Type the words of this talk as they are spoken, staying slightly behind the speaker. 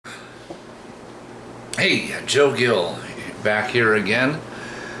Hey, Joe Gill, back here again.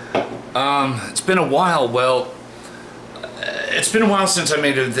 It's been a while. Well, it's been a while since I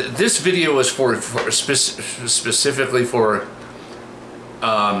made it. This video is specifically for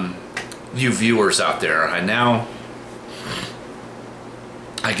you viewers out there. I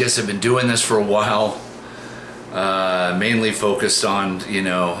guess I've been doing this for a while, mainly focused on,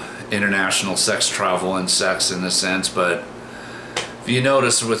 international sex travel and sex in a sense, but if you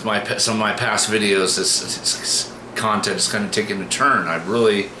notice with some of my past videos, this content is kind of taking a turn. I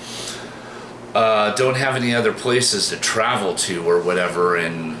really don't have any other places to travel to or whatever,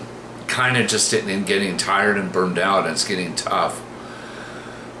 and kind of just getting tired and burned out, and it's getting tough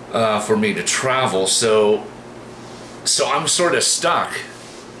for me to travel. So I'm sort of stuck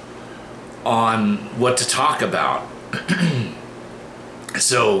on what to talk about.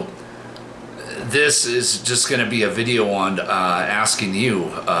 So this is just going to be a video on asking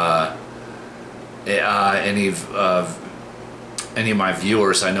you, any of my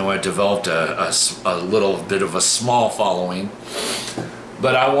viewers. I know I developed a little bit of a small following,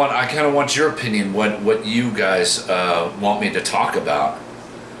 but I kind of want your opinion. What you guys want me to talk about?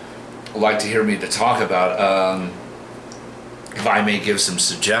 Like to hear me to talk about. If I may give some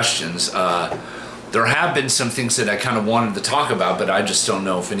suggestions. There have been some things that I kind of wanted to talk about, but I just don't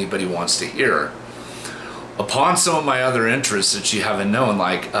know if anybody wants to hear. Upon some of my other interests that you haven't known,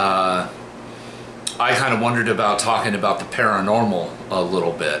 like I kind of wondered about talking about the paranormal a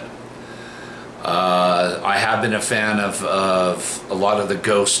little bit. I have been a fan of a lot of the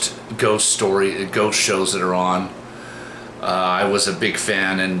ghost shows that are on. I was a big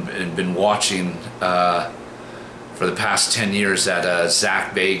fan and been watching for the past 10 years at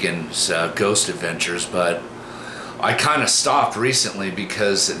Zach Bagans' Ghost Adventures, but I kind of stopped recently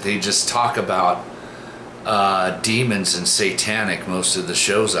because they just talk about demons and satanic, most of the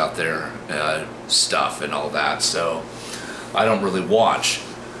shows out there, stuff and all that, so I don't really watch.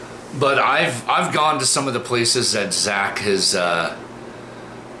 But I've gone to some of the places that Zach has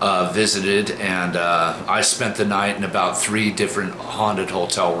visited, and I spent the night in about 3 different haunted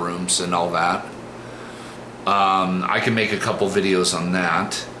hotel rooms and all that. I can make a couple videos on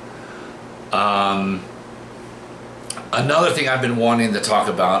that. Another thing I've been wanting to talk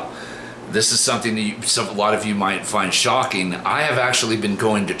about, this is something that a lot of you might find shocking. I have actually been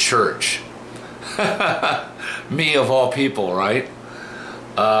going to church. Me of all people, right?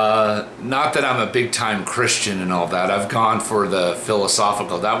 Not that I'm a big time Christian and all that. I've gone for the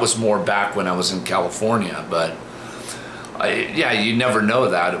philosophical. That was more back when I was in California, but yeah, you never know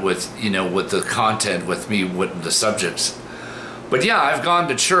that with with the content, with me, with the subjects. But yeah, I've gone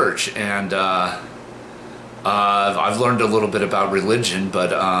to church, and I've learned a little bit about religion,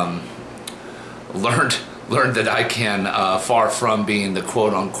 but learned that I can far from being the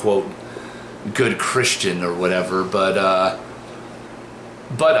quote unquote good Christian or whatever. But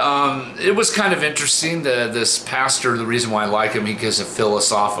it was kind of interesting. This pastor, the reason why I like him, he gives a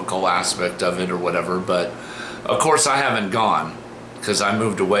philosophical aspect of it or whatever, but of course I haven't gone because I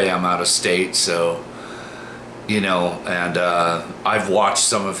moved away. I'm out of state, so and I've watched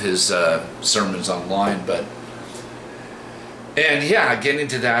some of his sermons online, and yeah, getting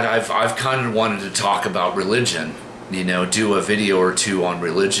to that, I've kind of wanted to talk about religion, do a video or two on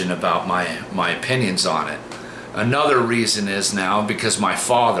religion about my opinions on it. Another reason is now because my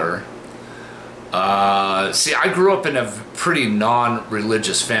father, see, I grew up in a pretty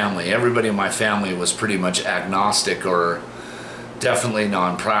non-religious family. Everybody in my family was pretty much agnostic or definitely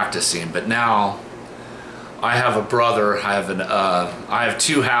non-practicing. But now I have a brother. I have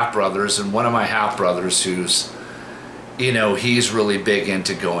 2 half-brothers, and one of my half-brothers who's, he's really big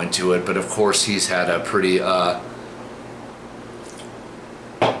into going to it. But of course, he's had a pretty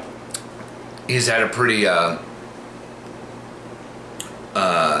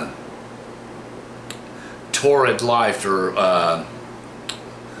torrid life, or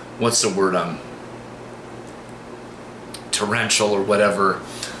what's the word, torrential or whatever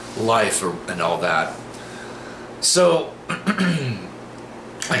life, and all that. So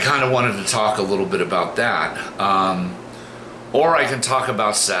I kind of wanted to talk a little bit about that, or I can talk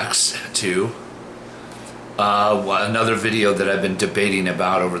about sex too. Another video that I've been debating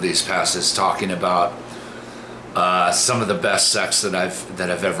about over these past is talking about some of the best sex that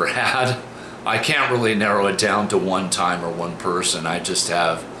I've ever had. I can't really narrow it down to one time or one person. I just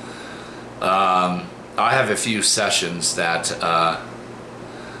have I have a few sessions that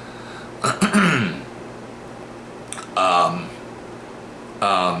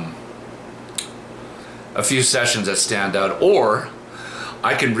stand out, or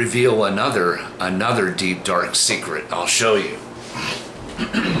I can reveal another deep dark secret. I'll show you.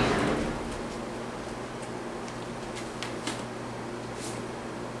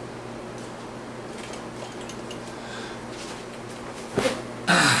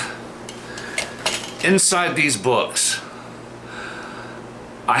 inside these books,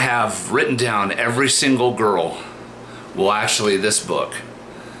 I have written down every single girl. Well, actually, this book,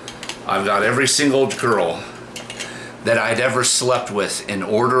 I've got every single girl that I'd ever slept with in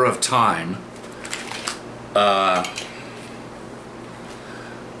order of time.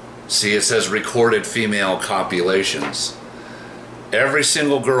 See, it says recorded female copulations. Every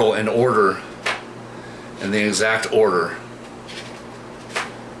single girl in order, in the exact order.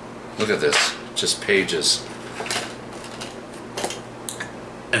 Look at this, just pages.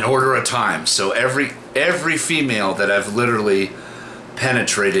 In order of time. So every female that I've literally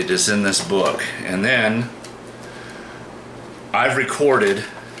penetrated is in this book. And then I've recorded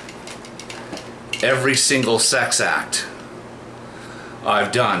every single sex act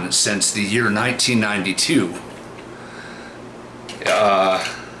I've done since the year 1992.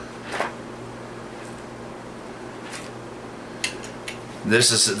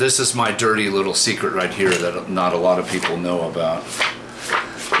 This is my dirty little secret right here that not a lot of people know about.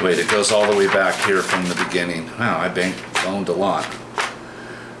 Wait, it goes all the way back here from the beginning. Wow, I boned a lot.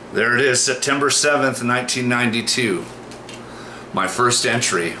 There it is, September 7th, 1992. My first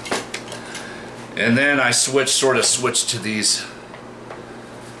entry. And then I sort of switched to these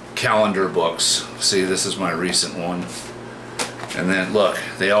calendar books. See, this is my recent one. And then look,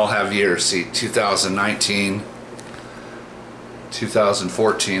 they all have years. See, 2019,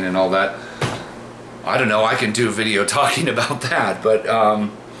 2014 and all that. I don't know, I can do a video talking about that, but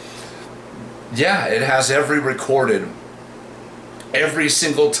yeah, it has every recorded, every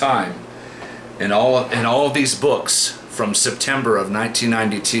single time in all of these books from September of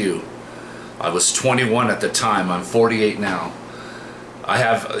 1992. I was 21 at the time, I'm 48 now. I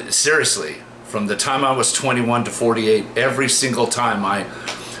have, seriously, from the time I was 21 to 48, every single time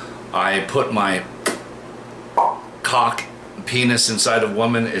I put my cock, penis inside a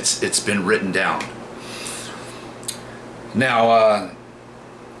woman, it's been written down. Now,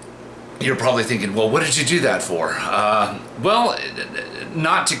 you're probably thinking, well, what did you do that for? Well,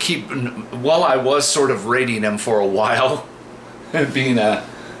 not to keep, well, I was sort of rating him for a while, being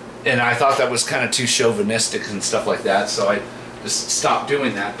and I thought that was kind of too chauvinistic and stuff like that, so I just stopped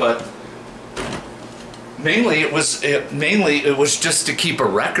doing that. But mainly it was just to keep a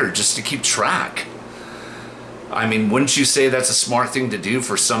record, just to keep track. I mean, wouldn't you say that's a smart thing to do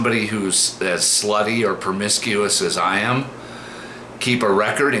for somebody who's as slutty or promiscuous as I am? Keep a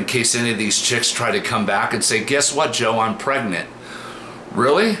record in case any of these chicks try to come back and say, guess what, Joe, I'm pregnant.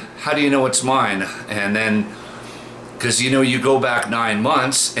 Really? How do you know it's mine? And then, because you know, you go back 9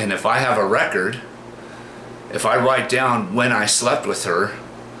 months, and if I have a record, if I write down when I slept with her,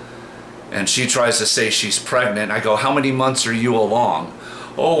 and she tries to say she's pregnant, I go, how many months are you along?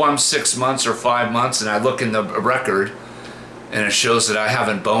 Oh, I'm 6 months or 5 months, and I look in the record, and it shows that I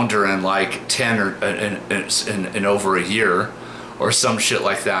haven't boned her in like 10 or in over a year, or some shit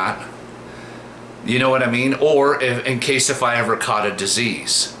like that. You know what I mean? Or in case if I ever caught a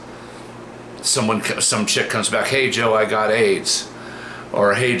disease, some chick comes back, hey Joe, I got AIDS,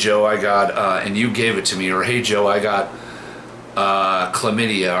 or hey Joe, I got and you gave it to me, or hey Joe, I got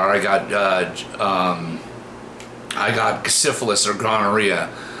chlamydia, or I got syphilis or gonorrhea.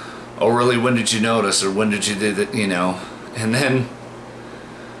 Oh really, when did you notice, or when did you do that, you know? And then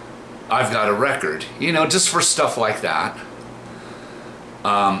I've got a record, you know, just for stuff like that.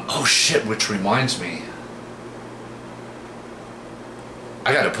 Oh shit, which reminds me,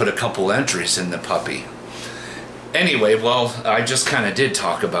 I gotta put a couple entries in the puppy. Anyway, well, I just kind of did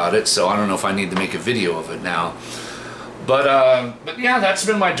talk about it, so I don't know if I need to make a video of it now. But yeah, that's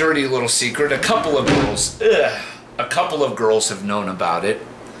been my dirty little secret. A couple of girls have known about it.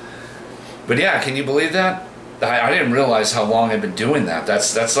 But yeah, can you believe that? I didn't realize how long I've been doing that.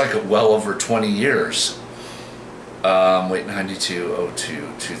 That's like well over 20 years. Wait, 92,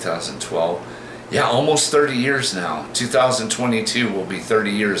 02, 2012. Yeah, almost 30 years now. 2022 will be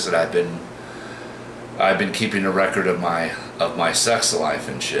 30 years that I've been keeping a record of my sex life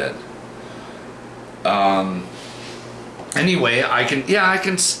and shit. Anyway, I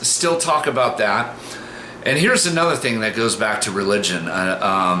can still talk about that. And here's another thing that goes back to religion.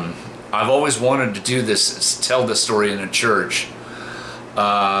 I've always wanted to do this, tell this story in a church.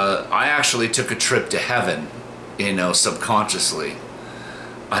 I actually took a trip to heaven, you know, subconsciously.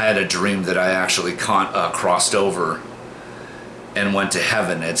 I had a dream that I actually crossed over and went to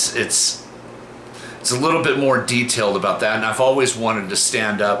heaven. It's a little bit more detailed about that, and I've always wanted to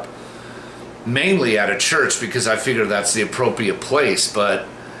stand up mainly at a church because I figure that's the appropriate place. But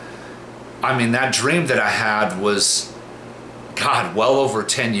I mean, that dream that I had was, God, well over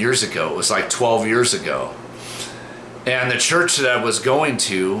 10 years ago. It was like 12 years ago. And the church that I was going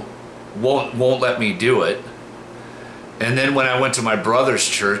to, won't let me do it. And then when I went to my brother's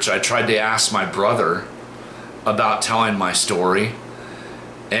church, I tried to ask my brother about telling my story.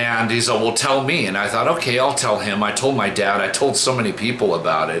 And he said, well, tell me. And I thought, okay, I'll tell him. I told my dad. I told so many people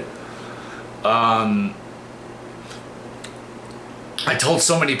about it. I told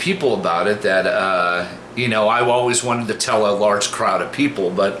so many people about it that, you know, I always wanted to tell a large crowd of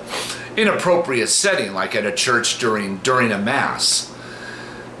people, but in appropriate setting, like at a church during a mass.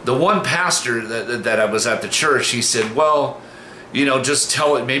 The one pastor that I was at the church, he said, well, you know, just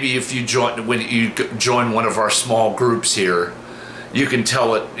tell it. Maybe if you join, when you join one of our small groups here, you can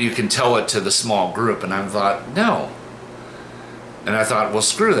tell it. You can tell it to the small group. And I thought, no. And I thought, well,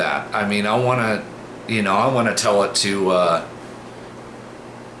 screw that. I mean, I want to, you know, I want to tell it to a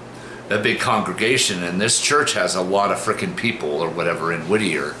big congregation, and this church has a lot of freaking people or whatever in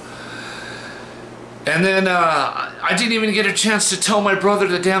Whittier. And then I didn't even get a chance to tell my brother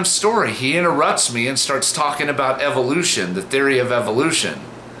the damn story. He interrupts me and starts talking about evolution, the theory of evolution.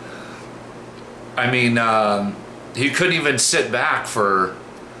 I mean, he couldn't even sit back for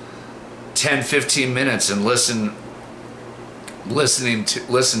 10, 15 minutes and listen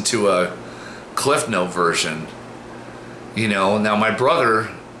to a Cliff Note version. You know, now my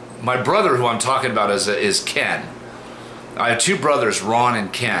brother who I'm talking about is Ken. I have two brothers, Ron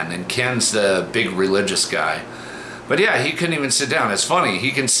and Ken, and Ken's the big religious guy. But yeah, he couldn't even sit down. It's funny,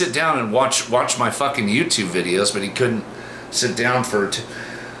 he can sit down and watch my fucking YouTube videos, but he couldn't sit down for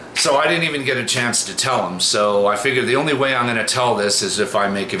so I didn't even get a chance to tell him. So I figured the only way I'm going to tell this is if I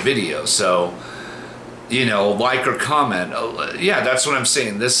make a video. So, you know, like or comment. Yeah, that's what I'm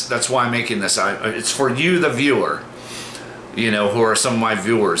saying. That's why I'm making this. It's for you, the viewer. You know, who are some of my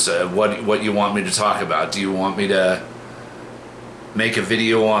viewers. What you want me to talk about? Do you want me to make a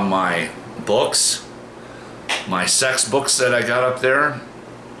video on my books, my sex books that I got up there?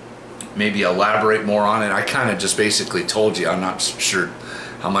 Maybe elaborate more on it. I kind of just basically told you. I'm not sure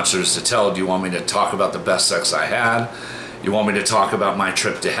how much there's to tell. Do you want me to talk about the best sex I had? You want me to talk about my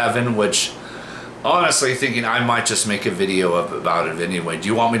trip to heaven, which honestly thinking I might just make a video about it anyway. Do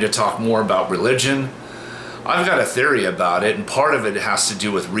you want me to talk more about religion? I've got a theory about it, and part of it has to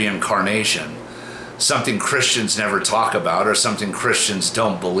do with reincarnation. Something Christians never talk about, or something Christians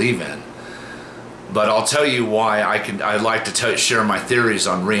don't believe in. But I'll tell you why I'd like to share my theories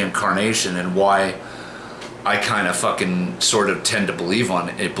on reincarnation and why I kind of fucking sort of tend to believe in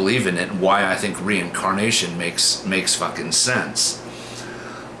it, and why I think reincarnation makes fucking sense.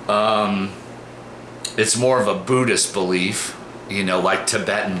 It's more of a Buddhist belief, you know, like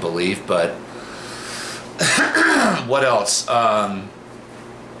Tibetan belief, but what else?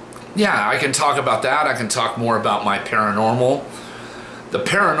 Yeah, I can talk about that. I can talk more about my paranormal. The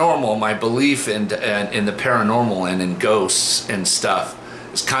paranormal, my belief in the paranormal and in ghosts and stuff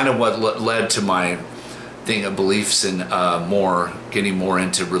is kind of what led to my thing of beliefs and getting more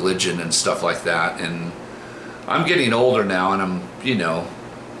into religion and stuff like that. And I'm getting older now, and I'm, you know,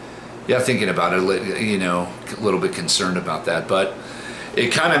 yeah, thinking about it, you know, a little bit concerned about that. But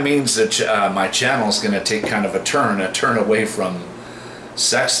it kind of means that my channel is going to take kind of a turn away from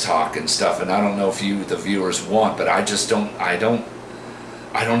sex talk and stuff. And I don't know if you, the viewers, want, but I just don't. I don't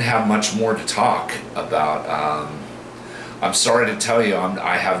have much more to talk about. I'm sorry to tell you,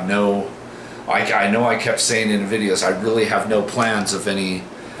 I have no. I know I kept saying in videos, I really have no plans of any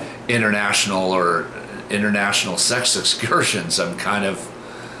international sex excursions. I'm kind of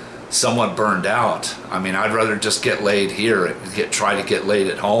somewhat burned out. I mean, I'd rather just get laid here, try to get laid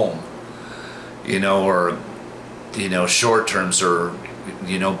at home, you know, or, you know, short terms, or,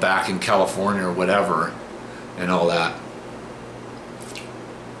 you know, back in California or whatever, and all that.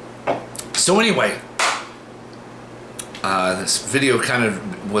 So anyway, this video kind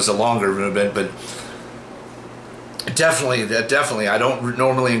of was a longer bit, but definitely, I don't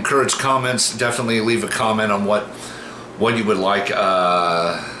normally encourage comments. Definitely leave a comment on what you would like.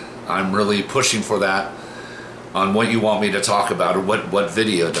 I'm really pushing for that, on what you want me to talk about, or what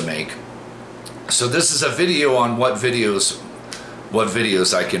video to make. So this is a video on what videos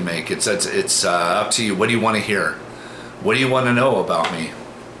I can make. It's up to you. What do you want to hear? What do you want to know about me?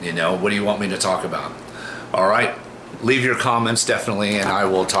 You know, what do you want me to talk about? All right, leave your comments definitely, and I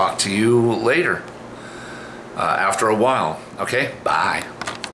will talk to you later, after a while. Okay, bye.